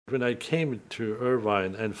When I came to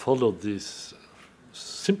Irvine and followed this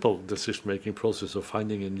simple decision-making process of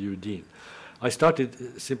finding a new dean, I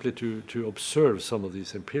started simply to observe some of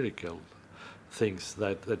these empirical things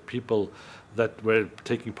that people that were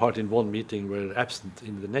taking part in one meeting were absent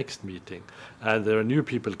in the next meeting. And there are new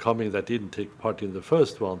people coming that didn't take part in the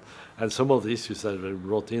first one. And some of the issues that were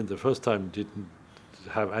brought in the first time didn't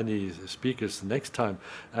have any speakers the next time.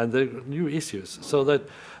 And there are new issues. So that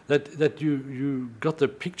you got a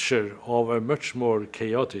picture of a much more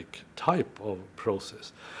chaotic type of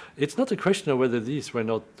process. It's not a question of whether these were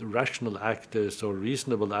not rational actors or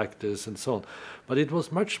reasonable actors and so on, but it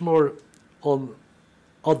was much more on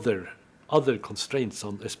other constraints,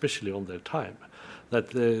 especially on their time.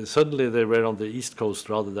 That suddenly they were on the East Coast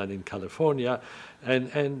rather than in California,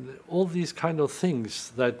 and all these kind of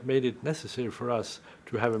things that made it necessary for us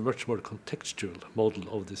to have a much more contextual model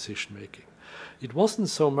of decision making. It wasn't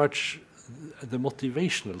so much the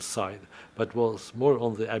motivational side, but was more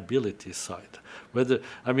on the ability side.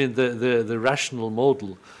 The rational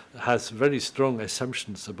model has very strong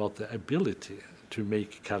assumptions about the ability to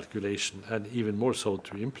make calculation, and even more so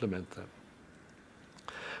to implement them.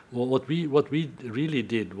 Well, what we really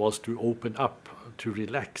did was to open up, to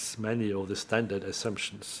relax many of the standard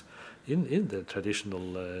assumptions in the traditional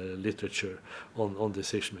literature on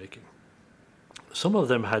decision making. Some of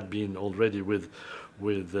them had been already with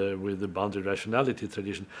the boundary rationality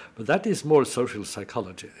tradition, but that is more social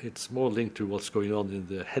psychology. It's more linked to what's going on in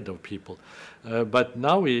the head of people. But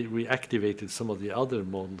now we activated some of the other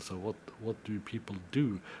models of what do people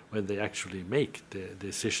do when they actually make the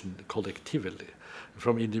decision collectively,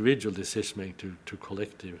 from individual decision making to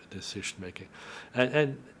collective decision making.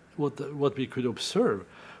 And what we could observe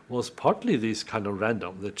was partly this kind of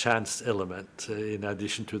random, the chance element, in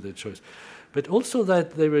addition to the choice, but also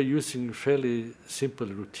that they were using fairly simple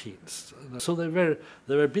routines. So there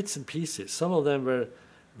were bits and pieces. Some of them were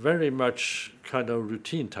very much kind of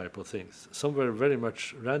routine type of things. Some were very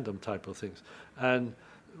much random type of things. And,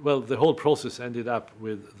 well, the whole process ended up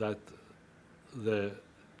with that the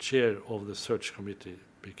chair of the search committee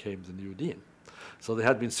became the new dean. So they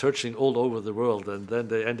had been searching all over the world, and then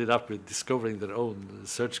they ended up with discovering their own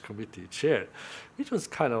search committee chair, which was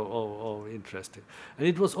kind of interesting. And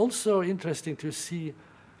it was also interesting to see,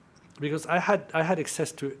 because I had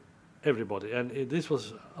access to everybody, and this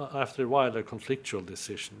was after a while a conflictual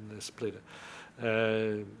decision, a split.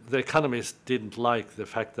 The economists didn't like the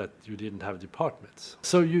fact that you didn't have departments.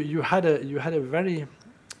 So you had a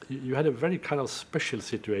very kind of special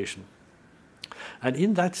situation, and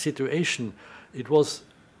in that situation, it was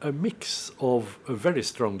a mix of a very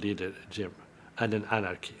strong leader, Jim, and an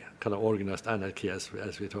anarchy, kind of organized anarchy, as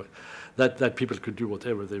we talked, that people could do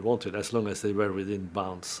whatever they wanted as long as they were within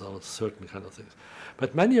bounds of certain kind of things.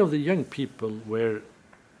 But many of the young people were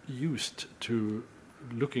used to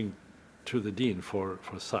looking to the dean for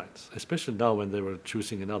science, especially now when they were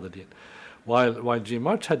choosing another dean. While Jim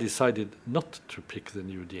March had decided not to pick the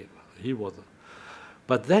new dean, he wasn't.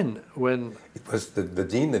 But then when... It was the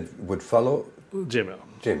dean that would follow... Jim,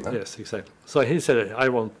 huh? Yes, exactly. So he said, I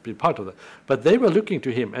won't be part of that. But they were looking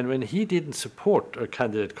to him, and when he didn't support a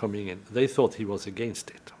candidate coming in, they thought he was against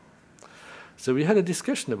it. So we had a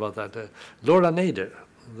discussion about that. Laura Nader,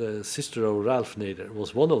 the sister of Ralph Nader,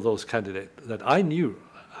 was one of those candidates that I knew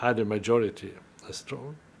had a majority,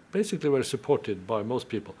 basically were supported by most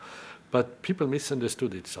people. But people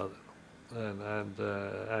misunderstood each other.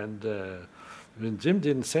 When Jim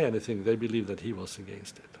didn't say anything, they believed that he was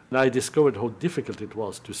against it. And I discovered how difficult it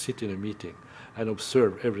was to sit in a meeting and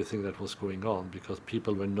observe everything that was going on, because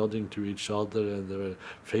people were nodding to each other and there were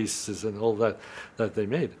faces and all that they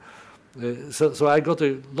made. So I got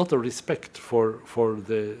a lot of respect for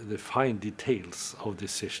the fine details of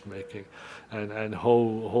decision making, and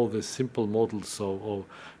how the simple models of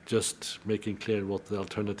just making clear what the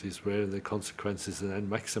alternatives were and the consequences and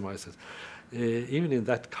maximize it. Even in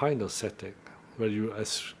that kind of setting, where you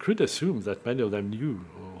could assume that many of them knew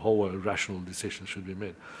how a rational decision should be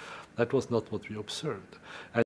made. That was not what we observed.